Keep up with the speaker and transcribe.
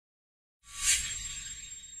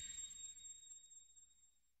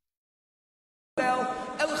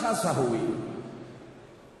sa huwi.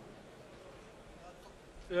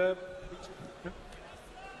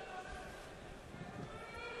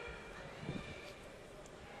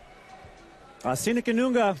 Cenik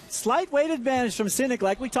Ilunga, slight weight advantage from Cenik,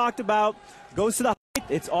 like we talked about. Goes to the height.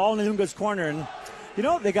 It's all in Ilunga's corner. And, you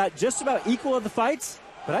know, they got just about equal of the fights,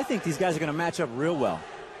 but I think these guys are going to match up real well.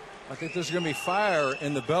 I think there's going to be fire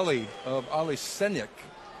in the belly of Ali Cenik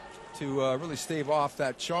to really stave off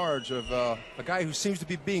that charge of a guy who seems to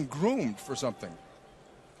be being groomed for something.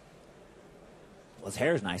 Well, his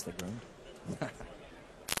hair is nicely groomed.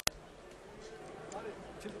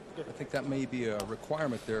 I think that may be a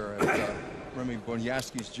requirement there at Remy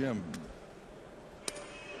Bonyaski's gym.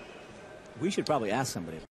 We should probably ask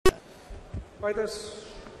somebody. Fighters,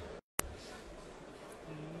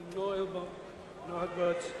 no elbow, no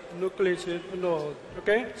headbutts, no clinches, no.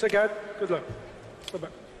 Okay, second, good luck. Go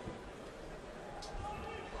back.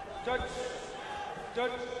 Judge,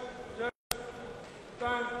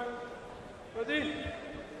 time, ready?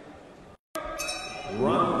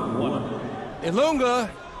 Round one. Ilunga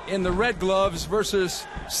in the red gloves versus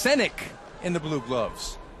Cenik in the blue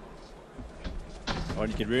gloves. Or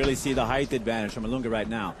you can really see the height advantage from Ilunga right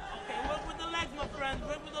now. Okay, work with the legs, my friend.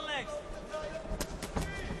 Work with the legs.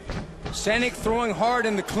 Cenik throwing hard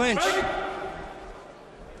in the clinch.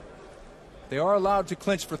 They are allowed to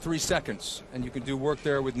clinch for 3 seconds, and you can do work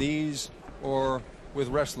there with knees or with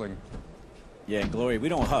wrestling. Yeah, in Glory, we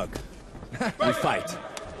don't hug. We fight.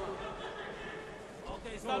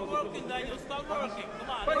 Okay, start working, Danyo. Start working. Come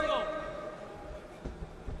on, let's go.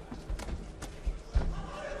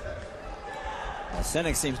 Well,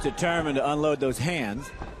 Cenik seems determined to unload those hands.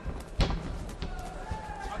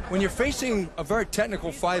 When you're facing a very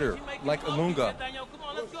technical fighter like Ilunga,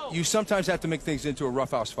 you sometimes have to make things into a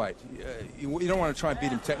roughhouse fight. You don't want to try and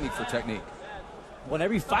beat him technique for technique. Well,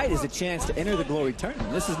 every fight is a chance to enter the Glory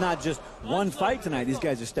tournament. This is not just one fight tonight these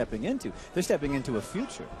guys are stepping into. They're stepping into a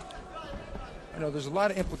future. I know there's a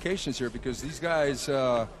lot of implications here because these guys,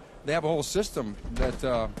 they have a whole system that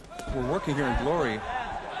we're working here in Glory.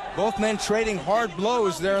 Both men trading hard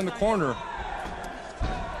blows there in the corner.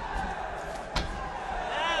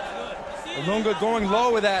 Ilunga going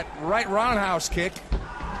low with that right roundhouse kick.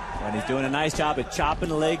 And he's doing a nice job at chopping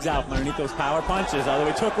the legs out from underneath those power punches, although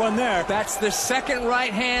he took one there. That's the second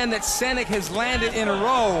right hand that Cenik has landed in a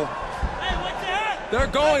row. They're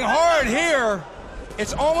going hard here.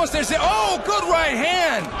 It's almost as if, oh, good right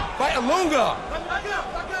hand by Ilunga.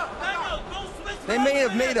 They may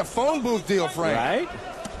have made a phone booth deal, Frank. Right?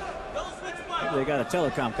 They got a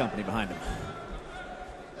telecom company behind them.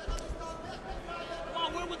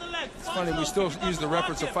 It's funny, we still use the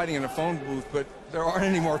reference of fighting in a phone booth, but there aren't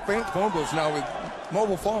any more phone booths now with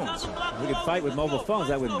mobile phones. We could fight with mobile phones,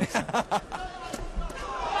 that wouldn't make sense.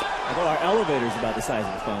 Although our elevator's about the size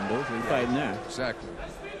of a phone booth, we can fight in there. Exactly.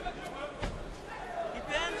 Keep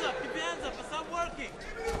your hands up, and stop working.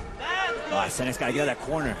 Oh, Cenik's got to get out of that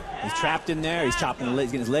corner. He's trapped in there, he's chopping the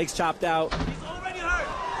legs, getting his legs chopped out. He's already hurt.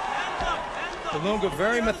 Hands up. Ilunga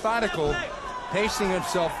very methodical, pacing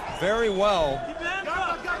himself very well.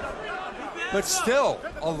 But still,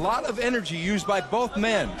 a lot of energy used by both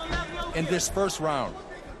men in this first round.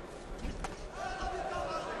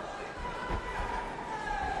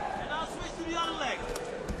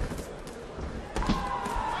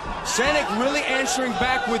 Cenik really answering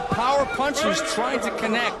back with power punches, trying to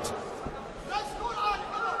connect.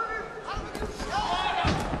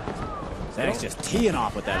 Cenik's just teeing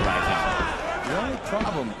off with that right hand. The only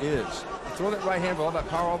problem is, you throw that right hand with all that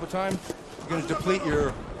power all the time, you're going to deplete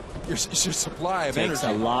your supply of energy. It takes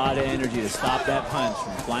a lot of energy to stop that punch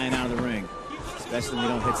from flying out of the ring, especially when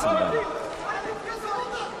you don't hit somebody.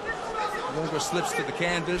 Ilunga slips to the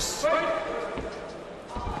canvas.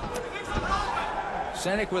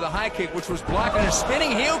 Cenik with a high kick, which was blocked, and a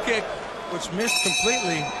spinning heel kick, which missed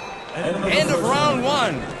completely. End of round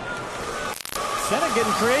one. Cenik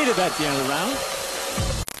getting creative at the end of the round.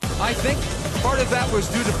 I think part of that was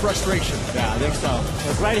due to frustration. Yeah, I think so.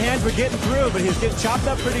 Those right hands were getting through, but he was getting chopped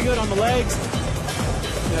up pretty good on the legs.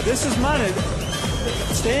 You know, this is money.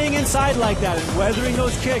 Staying inside like that and weathering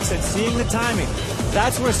those kicks and seeing the timing.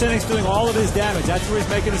 That's where Cenik's doing all of his damage. That's where he's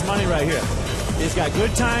making his money right here. He's got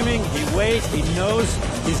good timing. He waits. He knows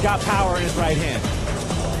he's got power in his right hand.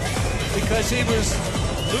 Because he was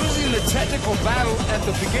losing the technical battle at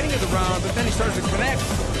the beginning of the round, but then he started to connect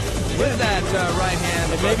with that right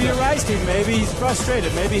hand. And maybe you're right, Steve. Maybe he's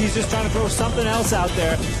frustrated. Maybe he's just trying to throw something else out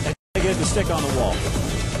there and get the stick on the wall.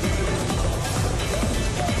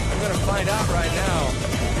 I'm going to find out right now.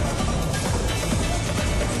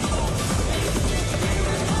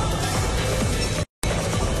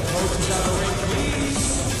 Coaches on the ring, please.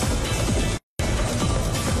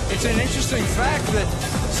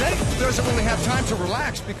 doesn't really have time to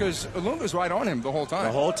relax because Ilunga's right on him the whole time.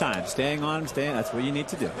 The whole time, staying on him, staying. That's what you need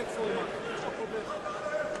to do.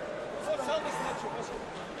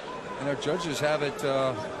 And our judges have it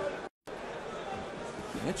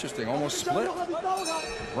interesting, almost split.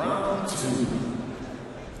 Round 2.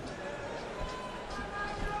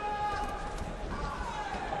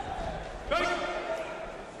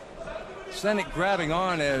 Cenik grabbing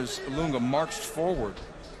on as Ilunga marched forward.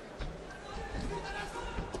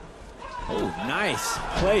 Oh, nice.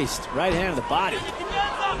 Placed. Right hand to the body.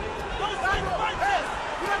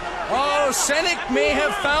 Oh, Cenik may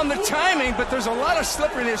have found the timing, but there's a lot of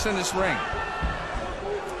slipperiness in this ring.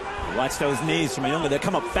 Watch those knees from Ilunga. They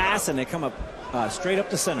come up fast and they come up straight up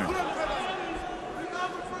the center.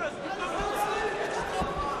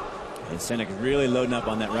 And Cenik really loading up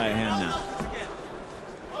on that right hand now.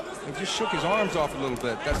 He just shook his arms off a little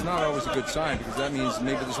bit. That's not always a good sign because that means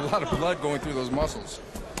maybe there's a lot of blood going through those muscles.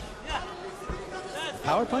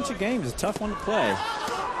 Power punching game is a tough one to play.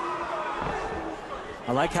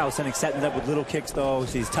 I like how Cenik's setting it up with little kicks, though.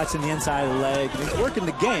 So he's touching the inside of the leg. He's working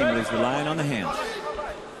the game, but he's relying on the hands.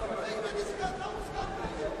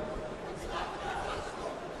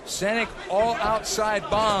 Cenik all outside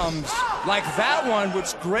bombs like that one,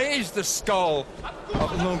 which grazed the skull of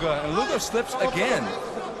Ilunga. And Ilunga slips again.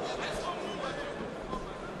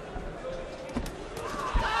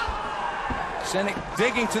 Cenik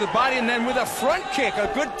digging to the body and then with a front kick, a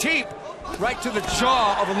good teep right to the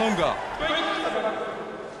jaw of Ilunga.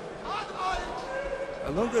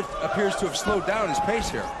 Ilunga appears to have slowed down his pace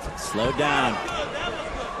here. Slowed down.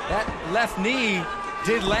 That left knee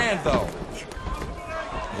did land, though.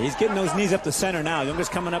 He's getting those knees up the center now. Ilunga's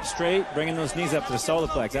coming up straight, bringing those knees up to the solar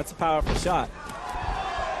plex. That's a powerful shot.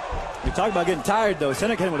 We talk about getting tired, though.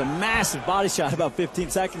 Cenik hit him with a massive body shot about 15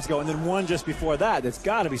 seconds ago, and then one just before that. That's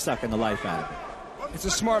got to be sucking the life out of him. It's a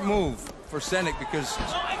smart move for Cenik because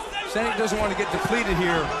Cenik doesn't want to get depleted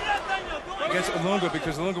here against Ilunga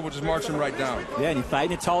because Ilunga will just march him right down. Yeah, and you're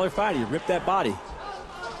fighting a taller fighter. You rip that body.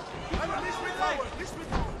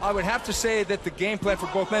 I would have to say that the game plan for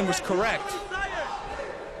both men was correct.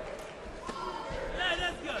 Yeah,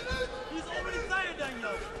 that's good. He's already tired,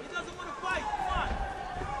 Danyo. He doesn't want to fight.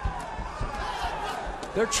 Come on.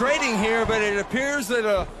 They're trading here, but it appears that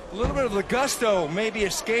a little bit of the gusto may be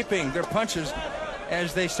escaping their punches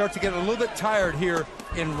as they start to get a little bit tired here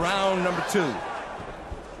in round number 2.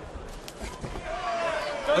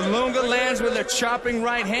 Ilunga lands with a chopping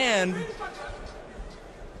right hand.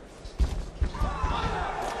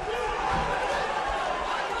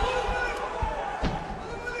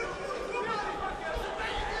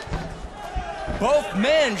 Both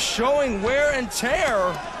men showing wear and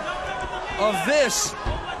tear of this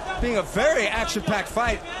being a very action-packed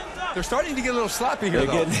fight. They're starting to get a little sloppy here,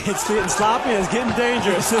 though. It's getting sloppy. It's getting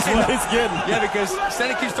dangerous. This is what it's getting. Yeah, because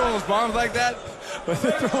Cenik keeps throwing those bombs like that. But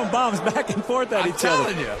they're throwing bombs back and forth at each other.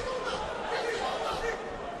 I'm telling you.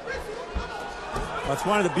 That's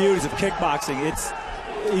one of the beauties of kickboxing.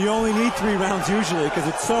 You only need 3 rounds usually because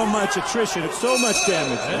it's so much attrition. It's so much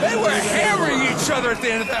damage. They were hammering each other at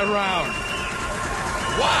the end of that round.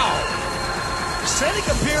 Wow. Cenik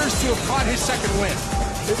appears to have caught his second win.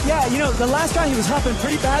 Yeah, you know, the last round he was huffing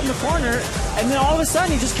pretty bad in the corner, and then all of a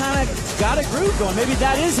sudden he just kind of got a groove going. Maybe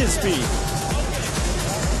that is his speed.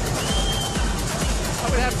 I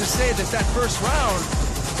would have to say that first round,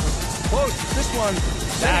 close. This one,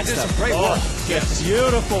 Cenik did some great work. Yes.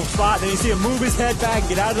 Beautiful spot. Then you see him move his head back and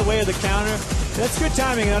get out of the way of the counter. That's good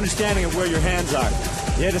timing and understanding of where your hands are.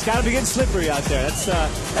 Yeah, it's got to be getting slippery out there.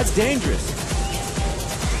 That's dangerous.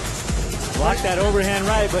 Blocked that overhand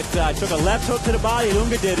right, but took a left hook to the body.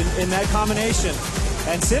 Ilunga did in that combination.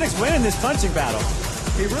 And Cenik's winning this punching battle.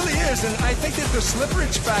 He really is, and I think that the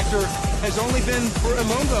slipperage factor has only been for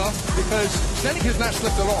Ilunga because Cenik has not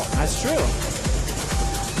slipped at all. That's true.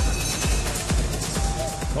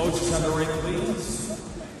 Coach, center ring, please.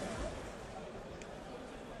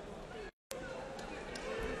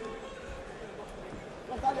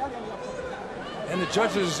 And the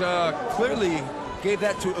judges clearly gave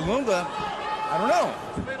that to Ilunga. I don't know.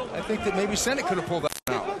 I think that maybe Cenik could have pulled that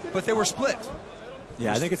out, but they were split.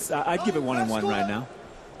 Yeah, I think it's. I'd give it 1-1 right now.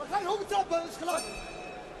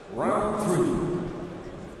 Round 3.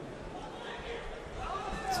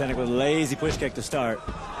 Cenik with a lazy push kick to start.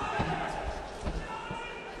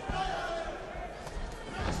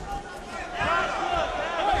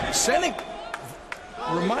 Cenik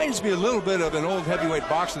reminds me a little bit of an old heavyweight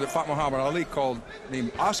boxer that fought Muhammad Ali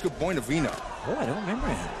named Oscar Buenavina. Oh, I don't remember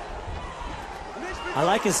him. I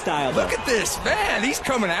like his style, though. Look at this, man. He's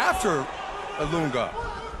coming after Ilunga. Come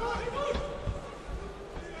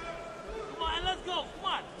on, let's go. Come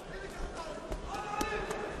on.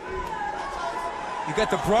 You got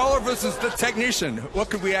the brawler versus the technician. What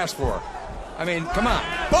could we ask for? I mean, come on.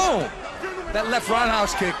 Boom! That left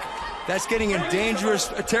roundhouse kick, that's getting in dangerous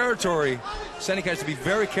territory. Cenik has to be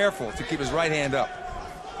very careful to keep his right hand up.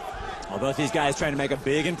 Well, both these guys trying to make a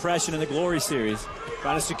big impression in the Glory Series,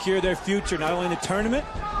 trying to secure their future not only in the tournament,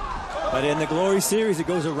 but in the Glory Series. It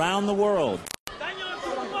goes around the world.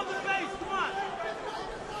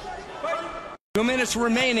 2 minutes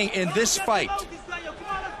remaining in this fight.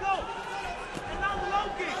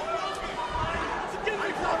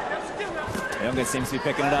 Ilunga seems to be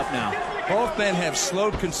picking it up now. Both men have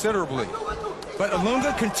slowed considerably, but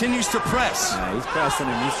Ilunga continues to press. Yeah, he's pressing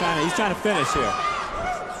him. He's trying to finish here.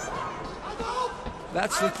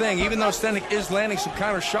 That's the thing. Even though Cenik is landing some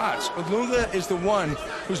counter shots, Ilunga is the one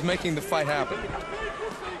who's making the fight happen.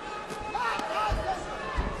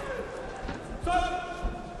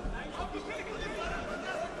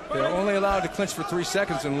 They're only allowed to clinch for 3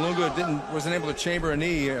 seconds, and Ilunga wasn't able to chamber a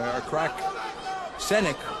knee or crack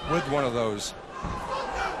Cenik with one of those.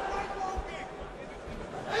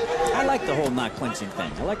 I like the whole not clinching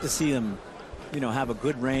thing. I like to see them, have a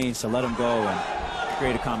good range to let them go and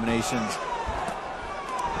create combinations.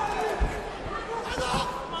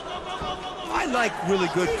 I like really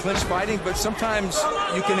good clinch fighting, but sometimes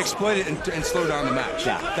you can exploit it and slow down the match.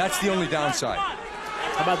 Yeah. That's the only downside.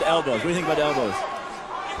 How about the elbows? What do you think about the elbows?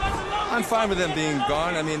 I'm fine with them being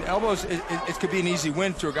gone. I mean, elbows, it could be an easy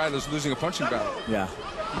win to a guy that's losing a punching battle. Yeah.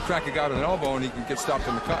 You crack a guy with an elbow and he can get stopped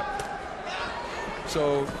in the cut.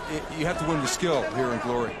 So you have to win with skill here in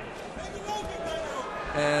Glory.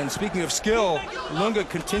 And speaking of skill, Ilunga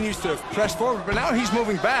continues to press forward, but now he's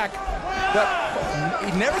moving back. But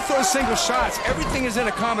he never throws single shots. Everything is in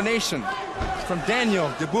a combination from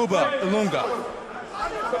Danyo, Ilunga.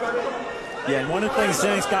 Yeah, and one of the things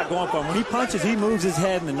Cenik's got going for him, when he punches, he moves his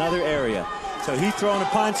head in another area. So he's throwing a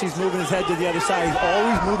punch, he's moving his head to the other side. He's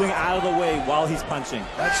always moving out of the way while he's punching.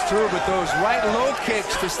 That's true, but those right low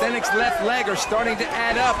kicks to Cenik's left leg are starting to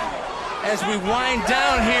add up as we wind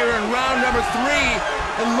down here in round number 3.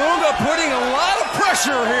 Ilunga putting a lot of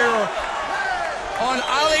pressure here on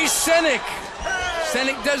Ali Cenik.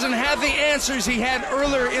 Cenik doesn't have the answers he had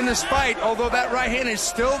earlier in this fight, although that right hand is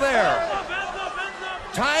still there.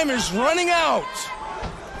 Time is running out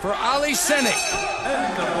for Ali Cenik.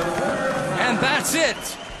 And that's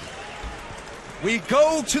it. We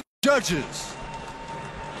go to the judges.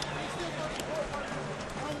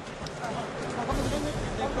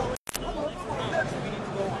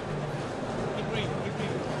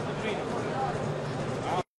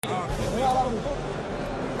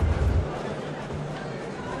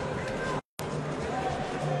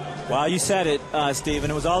 Well, you said it, Stephen.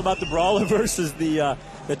 It was all about the brawler versus the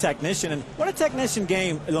technician. And what a technician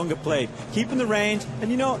game Ilunga played. Keeping the range. And,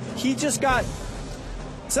 he just got...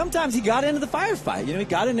 Sometimes he got into the firefight. He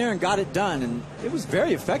got in there and got it done. And it was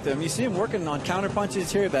very effective. I mean, you see him working on counter punches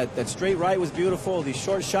here. That straight right was beautiful. These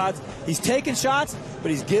short shots. He's taking shots, but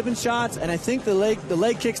he's giving shots. And I think the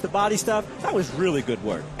leg kicks, the body stuff, that was really good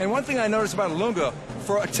work. And one thing I noticed about Ilunga,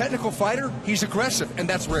 for a technical fighter, he's aggressive, and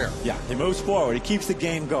that's rare. Yeah, he moves forward. He keeps the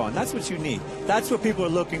game going. That's what you need. That's what people are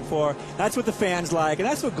looking for. That's what the fans like, and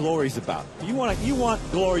that's what Glory's about. You want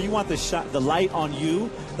Glory. You want the light on you.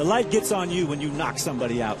 The light gets on you when you knock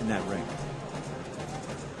somebody out in that ring.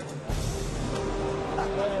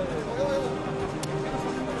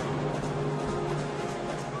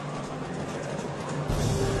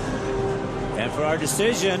 And for our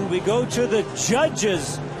decision, we go to the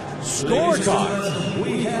judges' scorecard.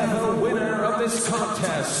 We have a winner of this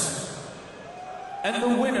contest. And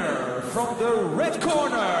the winner from the red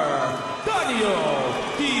corner, Danyo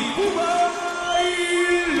Ilunga.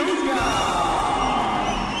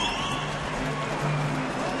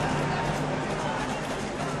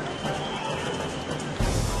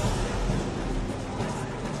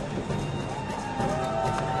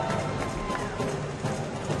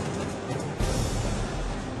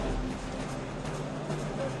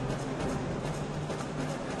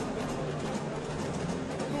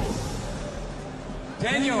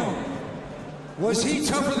 Danyo, was he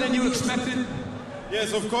tougher than you expected?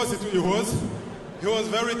 Yes, of course he was. He was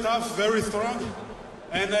very tough, very strong,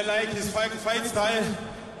 and I like his fight style.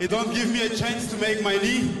 He don't give me a chance to make my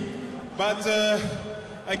knee, but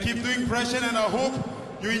I keep doing pressure, and I hope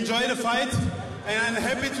you enjoy the fight. And I'm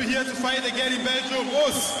happy to here to fight again in Belgium.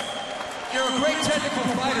 You're a great technical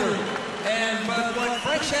fighter, but what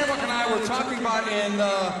Frank Shamrock and I were talking about in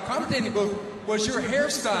the commentating booth was your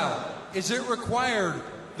hairstyle. Is it required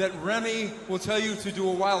that Remy will tell you to do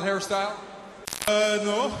a wild hairstyle?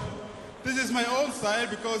 No. This is my own style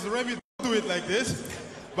because Remy don't do it like this.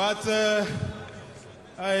 But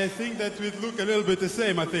I think that would look a little bit the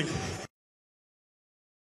same, I think.